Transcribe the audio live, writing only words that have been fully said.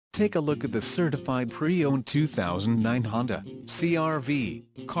Take a look at the certified pre-owned 2009 Honda CR-V.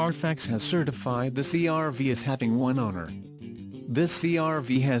 Carfax has certified the CR-V as having one owner. This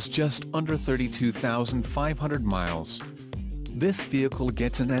CR-V has just under 32,500 miles. This vehicle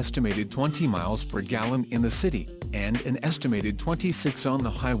gets an estimated 20 miles per gallon in the city, and an estimated 26 on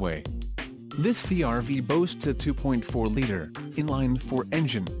the highway. This CR-V boasts a 2.4-liter inline-4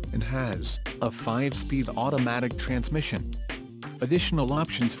 engine, and has a 5-speed automatic transmission. Additional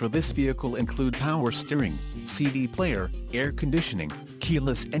options for this vehicle include power steering, CD player, air conditioning,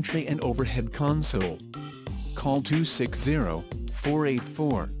 keyless entry and overhead console. Call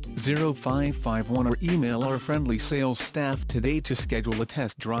 260-484-0551 or email our friendly sales staff today to schedule a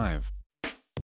test drive.